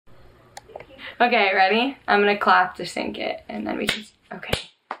Okay, ready? I'm gonna clap to sync it, and then we can. Okay.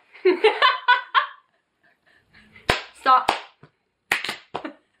 Stop. 1,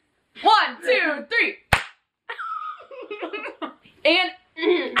 2, 3. And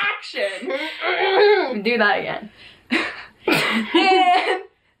action. Do that again. And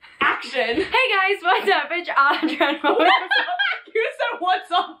action. Hey guys, what's up? It's Audra. You said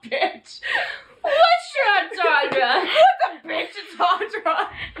what's up, bitch. What's up, Audra? What's up, bitch? It's Audra.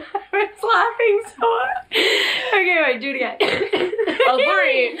 I was laughing so hard. Okay, wait, do it again. Oh,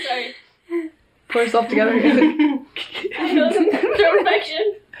 3. Sorry. Pull yourself together again.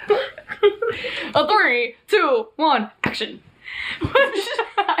 Perfection. A 3, 2, 1, action.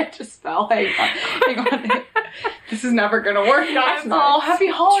 I just fell. Hang on. This is never gonna work, guys. Oh, happy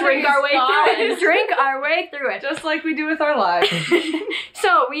holidays. Drink our way through it. Drink our way through it. Just like we do with our lives.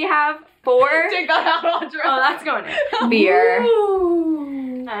 So we have 4. Take that out, Audra. Oh, that's going in. Beer.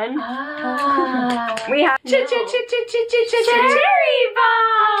 And We have cherry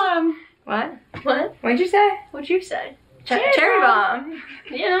bomb. What? what? What'd you say? What'd you say? Cherry bomb.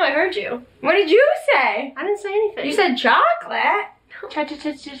 Yeah, no, I heard you. What did you say? I didn't say anything. You said chocolate.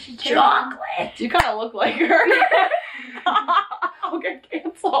 chocolate. You kind of look like her. I'll get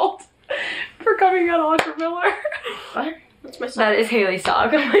canceled for coming out Audra Miller. What? That's my song. That is Hailey's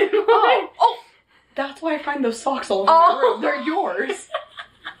sock. Oh, that's why I find those socks all over my room. They're yours.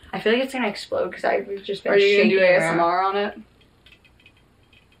 I feel like it's gonna explode because I've just been Are you shaking gonna do around. ASMR on it?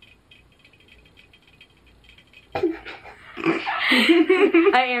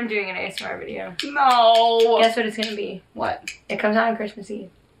 I am doing an ASMR video. No. Guess what it's gonna be? What? It comes out on Christmas Eve.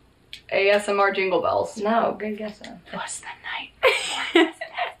 ASMR Jingle Bells. No, good guess though. What's the night?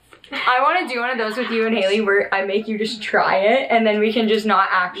 I want to do one of those with you and Hailey where I make you just try it and then we can just not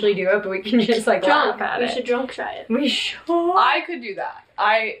actually do it, but we can just like Drunk. laugh at We it. should drunk try it. We should. I could do that.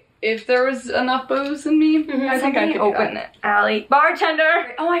 If there was enough booze in me, I think I could open it. Allie.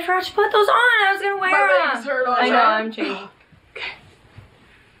 Bartender. Oh, I forgot to put those on. I was gonna wear My them. legs hurt, I know, Audra. I'm changing.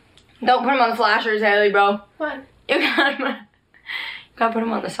 Don't put them on the flashers, Hailey, bro. What? You gotta put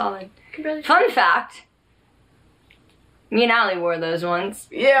them on the solid. I can barely Fun fact. Me and Allie wore those once.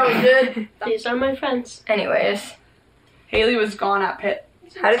 Yeah, we did. These are my friends. Anyways. Haley was gone at Pitt.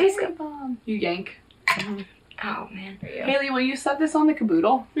 How did he say? You yank. Oh, man. For you. Haley, will you set this on the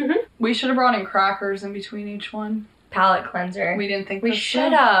caboodle? Mm-hmm. We should have brought in crackers in between each one. Palette cleanser. We didn't think We this should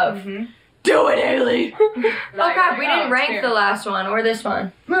through. have. Mhm. Do it, Haley! Oh crap, we didn't rank the last one or this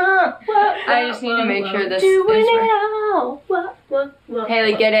one. I just need to make sure this is Doing right. it all. What?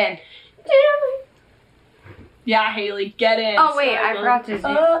 Haley, get in. Yeah, Haley, get in. Oh wait, I forgot to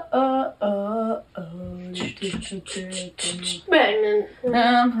zoom. Pregnant.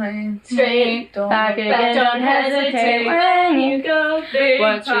 I'm playing Straight. Don't Back make again, Back, don't hesitate when you go big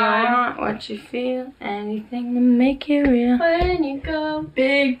what you time. want, what you feel, anything to make it real. When you go,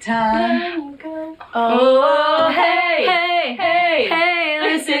 big time. when you go. Oh, hey, hey, hey, hey,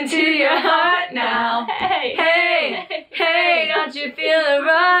 listen to your heart now. Hey, Hey, hey, don't you feel the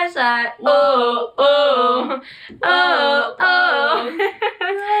rush like, oh, oh, oh,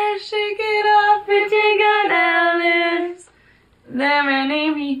 oh. Shake it up But you're gonna lose.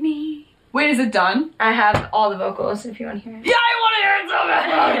 me. Wait, is it done? I have all the vocals if you want to hear it. Yeah, I want to hear it so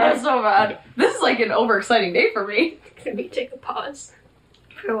bad. It's so bad. This is like an overexciting day for me. Can we take a pause?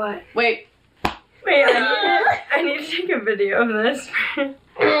 For what? Wait. Wait, I need to take a video of this.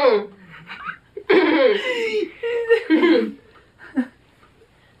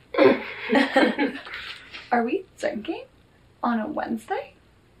 Are we drinking on a Wednesday?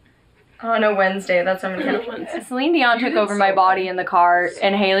 On a Wednesday, that's what I'm On a gonna Wednesday. Celine Dion You took did over so my body bad. in the car,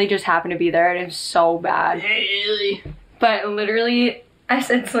 and Hailey just happened to be there, and it was so bad. Haley. But literally, I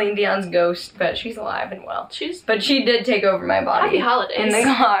said Celine Dion's ghost, but she's alive and well. But she did take over my body. Happy holidays. In the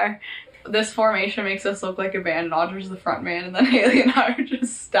car. This formation makes us look like a band, and Audra's the front man, and then Haley and I are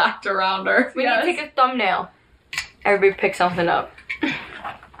just stacked around her. We need to take a thumbnail. Everybody pick something up.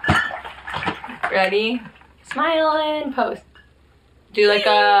 Ready? Smile and pose. Do like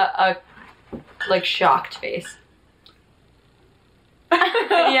a like shocked face.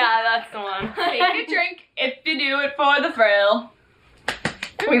 Yeah, that's the one. Take a drink if you do it for the thrill.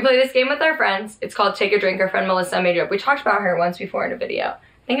 We play this game with our friends. It's called Take a Drink. Our friend Melissa made it up. We talked about her once before in a video. I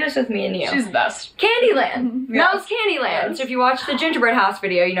think it was with me and you. She's the best. Candyland. Yes. Mel's Candyland. Yes. So if you watch the Gingerbread House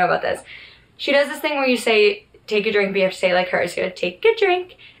video, you know about this. She does this thing where you say, take a drink, but you have to say it like her. So you gotta take a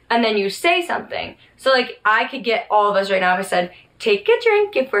drink, and then you say something. So like, I could get all of us right now if I said, take a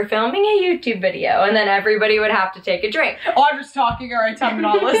drink if we're filming a YouTube video, and then everybody would have to take a drink. Audra's talking, alright, time to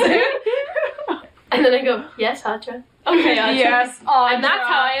not listen. And then I go, yes, Audra. Okay, Audra. Yes, Audra. And that's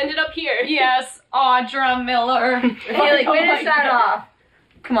how I ended up here. Yes, Audra Miller. Hailey, Oh finish my that God. off.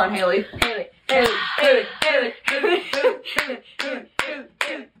 Come on, Hailey. Hailey, Hailey, Hailey, Hailey, Hailey, Hailey.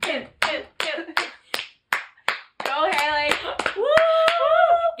 Go, Hailey. Woo!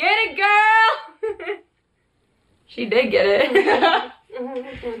 Get it, girl! She did get it.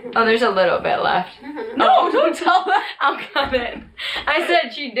 Oh, there's a little bit left. No, don't tell that. I'll cut it. I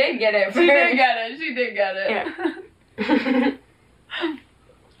said she did get it. She did get it. She did get it. Yeah.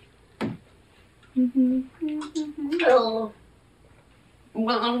 Oh.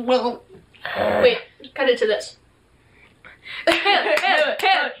 Wait, cut it to this. Hailey, Hailey,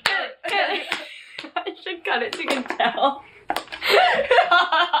 Hailey, Hailey. I should cut it so you can tell.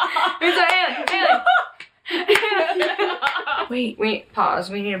 It's like Hailey, Hailey. Wait, pause.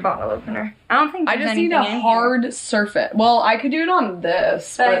 We need a bottle opener. I don't think I there's just need anything a in hard surface. Well, I could do it on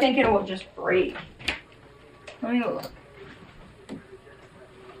this. here. But I think it will just break. Let me look.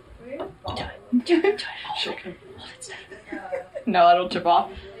 No, it'll chip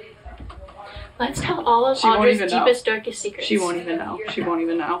off. Let's tell all of She won't even Audra's know. deepest, darkest secrets. She won't even know. She won't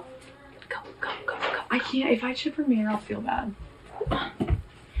even know. Go, go, go, go. I can't. If I chip her mirror, I'll feel bad.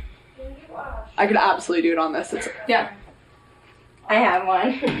 I could absolutely do it on this. It's Yeah. I have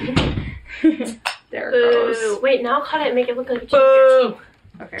one. there it Boo. goes. Wait, now cut it and make it look like a teeth. Boo!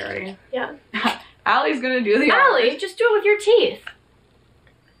 Okay, ready? Yeah. Allie's gonna do the Allie, just do it with your teeth.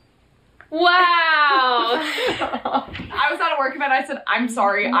 Wow. I was at a work event. I said, I'm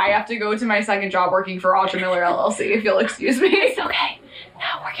sorry. I have to go to my second job working for Audra Miller LLC, if you'll excuse me. It's okay.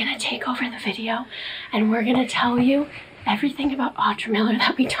 Now we're gonna take over the video and we're gonna tell you everything about Audra Miller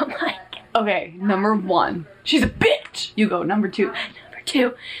that we don't like. Okay, number 1. She's a bitch. You go. Number 2. Number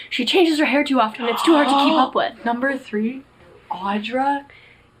 2, she changes her hair too often. It's too hard to keep up with. Number 3, Audra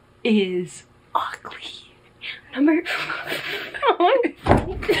is ugly. Number...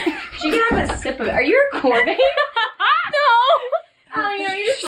 She can have a sip of it. Are you recording?